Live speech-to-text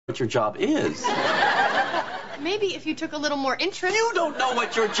what your job is. Maybe if you took a little more interest. You don't know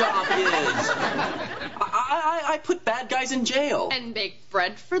what your job is. I put bad guys in jail. And bake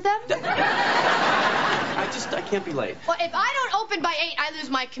bread for them? I can't be late. Well, if I don't open by 8, I lose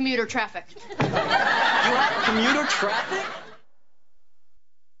my commuter traffic. You have commuter traffic?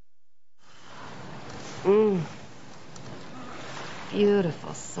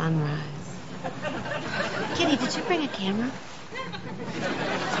 Beautiful sunrise. Kitty, did you bring a camera?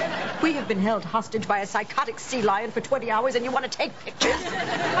 We have been held hostage by a psychotic sea lion for 20 hours, and you want to take pictures?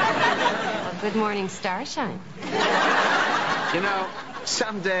 Well, good morning, starshine. You know,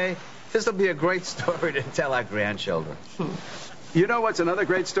 someday this will be a great story to tell our grandchildren. You know what's another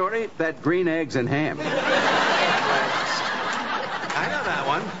great story? That green eggs and ham. I know that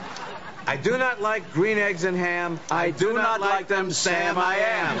one. I do not like green eggs and ham. I do not like them, Sam. I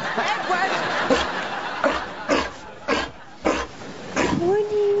am. Good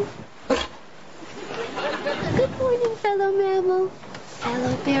morning. Good morning, fellow mammal.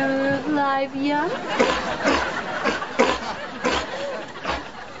 Fellow bearer of live young.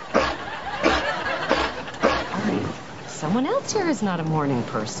 Someone else here is not a morning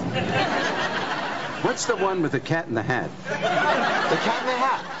person. What's the one with the cat in the hat? The cat in the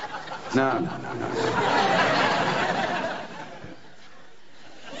hat. No.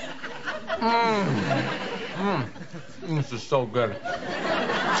 This is so good.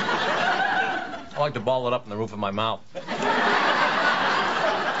 I like to ball it up in the roof of my mouth.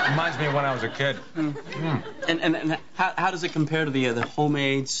 Reminds me of when I was a kid. And how does it compare to the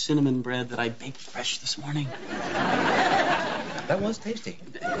homemade cinnamon bread that I baked fresh this morning? That was tasty.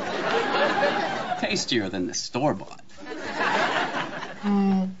 Tastier than the store-bought.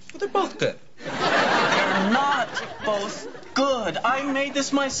 They're both good. They're not both good. I made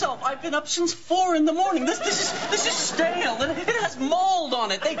this myself. I've been up since 4 in the morning. This is stale. It has mold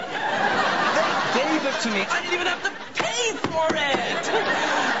on it. They gave it to me. I didn't even have to pay for it.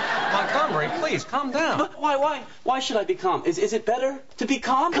 Montgomery, please, calm down. But why should I be calm? Is it better to be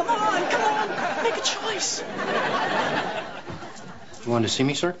calm? Come on. Make a choice. You wanted to see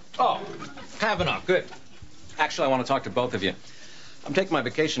me, sir? Oh, Kavanaugh, good. Actually, I want to talk to both of you. I'm taking my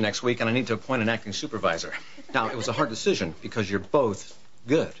vacation next week, and I need to appoint an acting supervisor. Now, it was a hard decision because you're both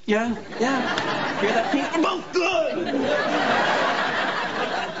good. Yeah. Hear that, Pete? We're both good.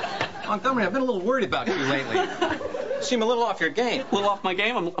 Montgomery, I've been a little worried about you lately. You seem a little off your game. A little off my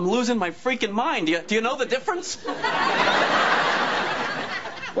game? I'm losing my freaking mind. Do you know the difference?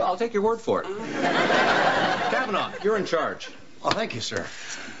 Well, I'll take your word for it. Kavanaugh, you're in charge. Oh, thank you, sir.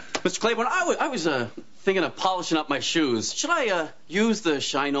 Mr. Claiborne, I was thinking of polishing up my shoes. Should I use the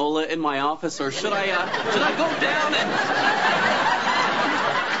shinola in my office, or should I go down and...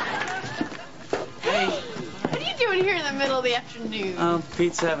 Hey, what are you doing here in the middle of the afternoon?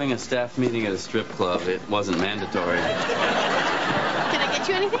 Pete's having a staff meeting at a strip club. It wasn't mandatory. Can I get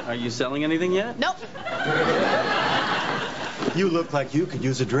you anything? Are you selling anything yet? Nope. You look like you could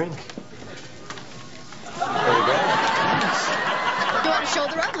use a drink. There you go. You want a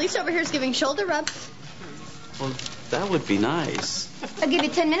shoulder rub? Lisa over here is giving shoulder rubs. Well, that would be nice. I'll give you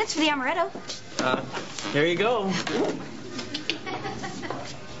 10 minutes for the amaretto. Here you go.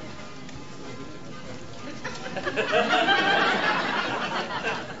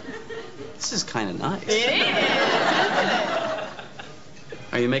 This is kind of nice. It is, isn't it?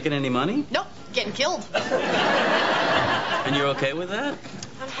 Are you making any money? Nope, getting killed. And you're okay with that?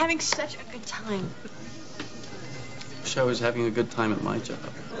 I'm having such a good time. Wish I was having a good time at my job.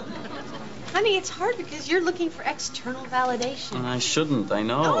 Honey, it's hard because you're looking for external validation. And I shouldn't, I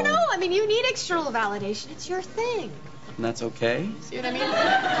know. Oh, no, I mean, you need external validation. It's your thing. And that's okay? See what I mean?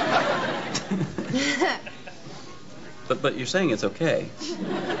 But you're saying it's okay.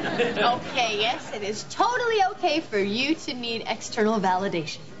 Okay, yes, it is totally okay for you to need external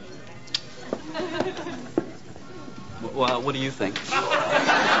validation. Well, what do you think?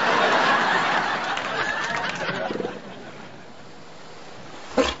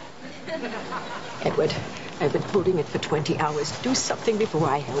 Edward, I've been holding it for 20 hours. Do something before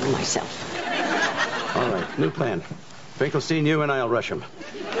I held myself. All right, new plan. Finkelstein, you and I'll rush him.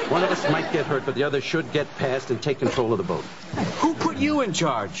 One of us might get hurt, but the other should get past and take control of the boat. Who put you in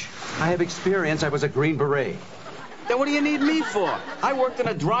charge? I have experience. I was a Green Beret. Then what do you need me for? I worked in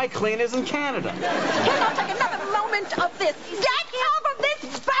a dry cleaners in Canada. Cannot take another moment of this. Get off of this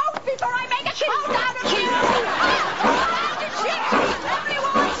boat before I make a fool out of you!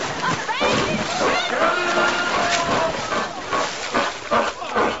 Everyone,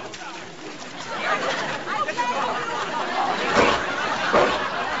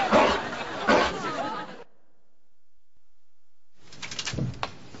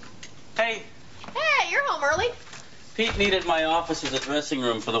 Hey, Hey, you're home early. Pete needed my office as a dressing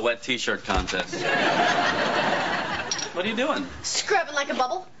room for the wet T-shirt contest. What are you doing? Scrubbing like a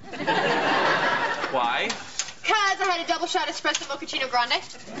bubble. Why? Because I had a double shot espresso mochaccino grande.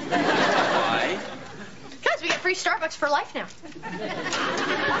 Why? Because we get free Starbucks for life now.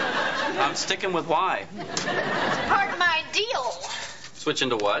 I'm sticking with why. Part of my deal. Switching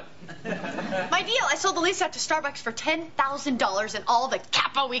to what? My deal. I sold the lease out to Starbucks for $10,000 and all the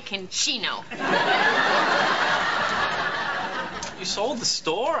capo we can chino. You sold the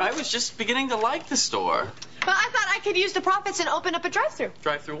store? I was just beginning to like the store. Well, I thought I could use the profits and open up a drive-thru.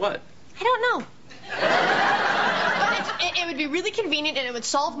 Drive-through what? I don't know. But it would be really convenient and it would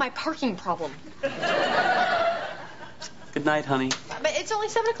solve my parking problem. Good night, honey. But it's only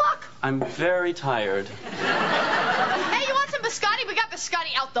 7 o'clock. I'm very tired. Hey, you want some biscotti? We got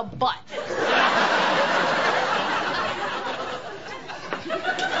biscotti out the butt.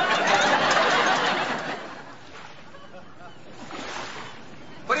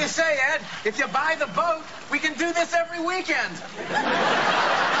 What do you say, Ed? If you buy the boat, we can do this every weekend.